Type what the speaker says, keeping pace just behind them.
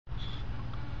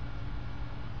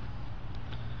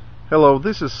Hello,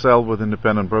 this is Sal with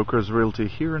Independent Brokers Realty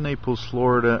here in Naples,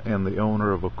 Florida, and the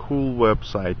owner of a cool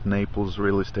website,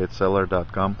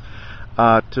 naplesrealestateseller.com.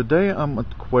 Today I'm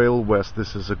at Quail West.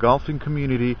 This is a golfing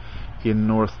community in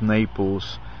North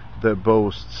Naples that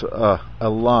boasts a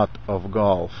lot of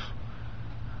golf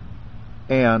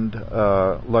and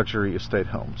luxury estate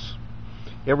homes.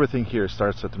 Everything here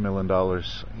starts at $1 million,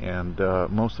 and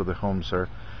most of the homes are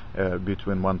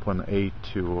between $1.8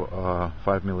 to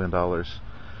 $5 million.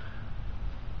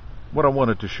 What I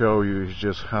wanted to show you is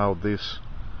just how this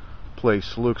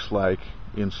place looks like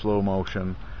in slow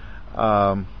motion.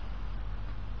 One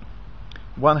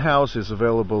house is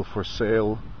available for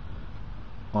sale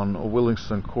on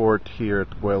Willingston Court here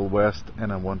at Quail West,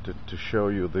 and I wanted to show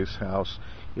you this house.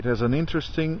 It has an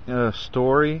interesting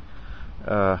story.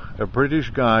 A British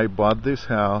guy bought this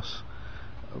house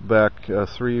back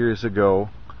 3 years ago,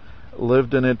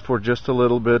 lived in it for just a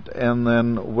little bit, and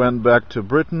then went back to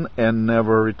Britain and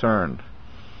never returned.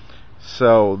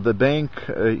 So the bank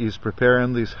is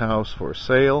preparing this house for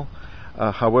sale.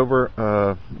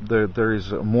 However, there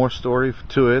is more story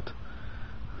to it.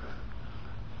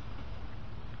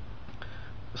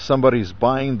 Somebody's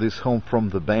buying this home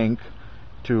from the bank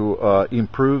to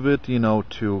improve it,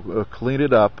 to clean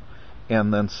it up,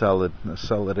 and then sell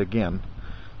it again.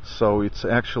 So it's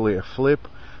actually a flip,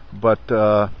 but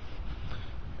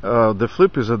the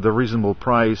flip is at the reasonable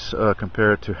price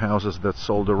compared to houses that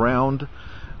sold around.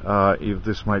 If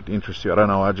this might interest you, I don't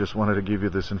know, I just wanted to give you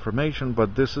this information,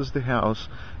 but this is the house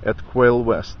at Quail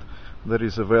West that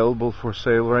is available for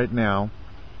sale right now.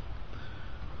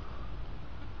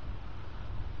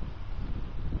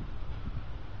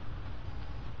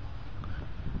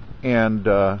 And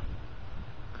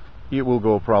it will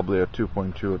go probably at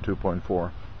 $2.2 or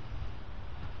 $2.4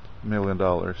 million.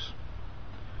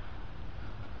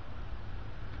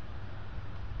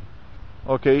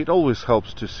 Okay, it always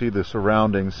helps to see the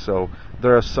surroundings. So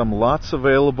there are some lots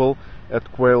available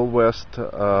at Quail West,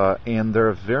 and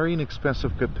they're very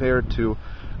inexpensive compared to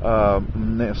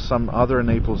some other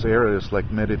Naples areas like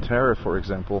Mediterranean, for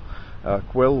example.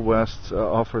 Quail West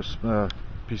offers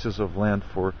pieces of land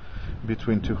for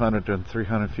between $200,000 and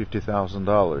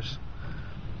 $350,000.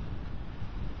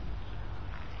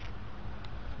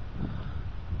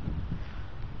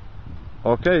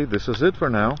 Okay, this is it for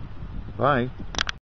now. Bye.